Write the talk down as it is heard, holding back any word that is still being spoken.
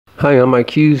Hi, I'm Mike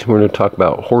Hughes. We're going to talk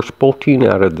about horse bolting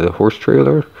out of the horse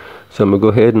trailer. So I'm going to go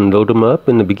ahead and load him up.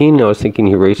 In the beginning, I was thinking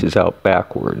he races out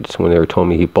backwards when they were telling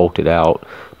me he bolted out.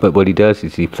 But what he does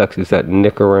is he flexes that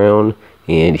neck around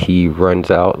and he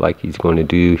runs out like he's going to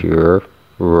do here,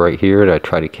 right here. And I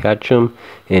try to catch him.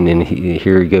 And then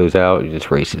here he goes out. He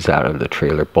just races out of the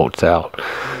trailer, bolts out.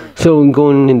 So I'm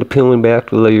going into peeling back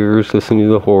the layers, listening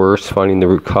to the horse, finding the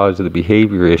root cause of the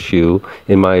behavior issue.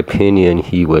 In my opinion,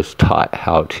 he was taught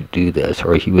how to do this,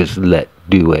 or he was let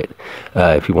do it.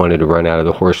 If he wanted to run out of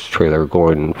the horse trailer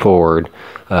going forward,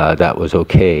 that was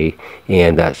okay,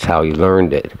 and that's how he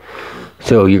learned it.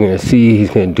 So you're going to see he's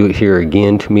going to do it here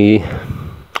again to me,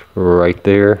 right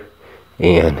there,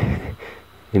 and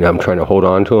I'm trying to hold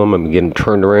on to him. I'm getting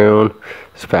turned around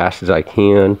as fast as I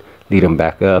can, lead him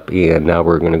back up, and now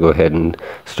we're going to go ahead and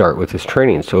start with his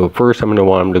training. So first I'm going to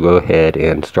want him to go ahead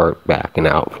and start backing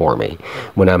out for me.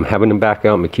 When I'm having him back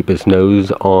out, I'm going to keep his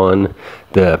nose on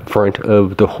the front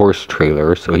of the horse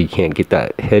trailer so he can't get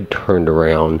that head turned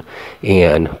around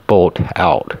and bolt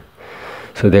out.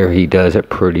 So there, he does it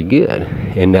pretty good.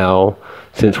 And now,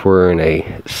 since we're in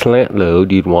a slant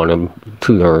load, you'd want him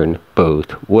to learn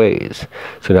both ways.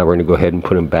 So now we're going to go ahead and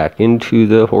put him back into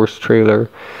the horse trailer.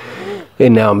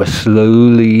 And now I'm going to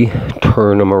slowly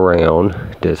turn him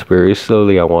around, just very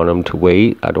slowly. I want him to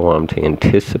wait. I don't want him to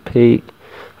anticipate.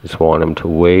 I just want him to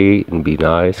wait and be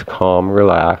nice, calm,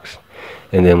 relaxed.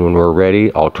 And then when we're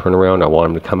ready, I'll turn around. I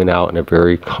want him to come out in a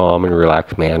very calm and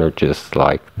relaxed manner, just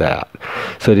like that.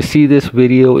 So to see this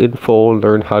video in full,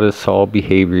 learn how to solve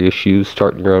behavior issues,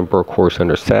 starting your unbroke horse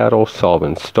under saddle,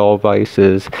 solving stall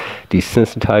vices,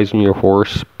 desensitizing your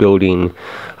horse, building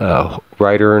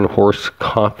rider and horse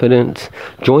confidence,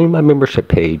 join my membership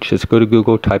page. Just go to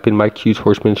Google, type in Mike Hughes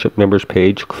Horsemanship members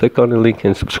page, click on the link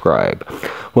and subscribe.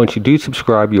 Once you do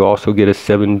subscribe, you also get a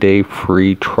 7-day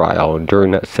free trial. And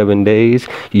during that 7 days,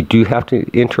 you do have to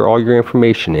enter all your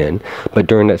information in, but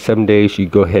during that 7 days, you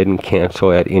go ahead and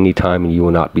cancel at any time and you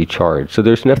will not be charged. So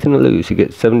there's nothing to lose. You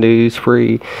get 7 days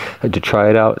free to try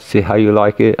it out, see how you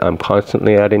like it. I'm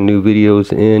constantly adding new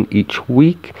videos in each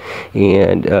week,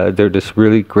 and they're just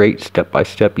really great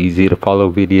step-by-step, easy to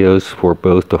follow videos for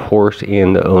both the horse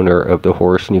and the owner of the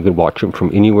horse, and you can watch them from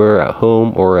anywhere, at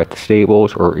home or at the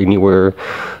stables or anywhere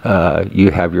you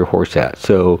have your horse at.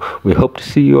 So we hope to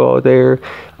see you all there.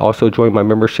 Also join my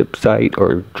membership site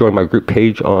or join my group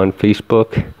page on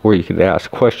Facebook, where you can ask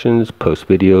questions, post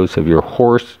videos of your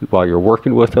horse while you're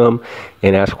working with them,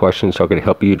 and ask questions so I can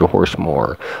help you to horse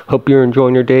more. Hope you're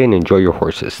enjoying your day and enjoy your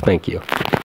horses. Thank you.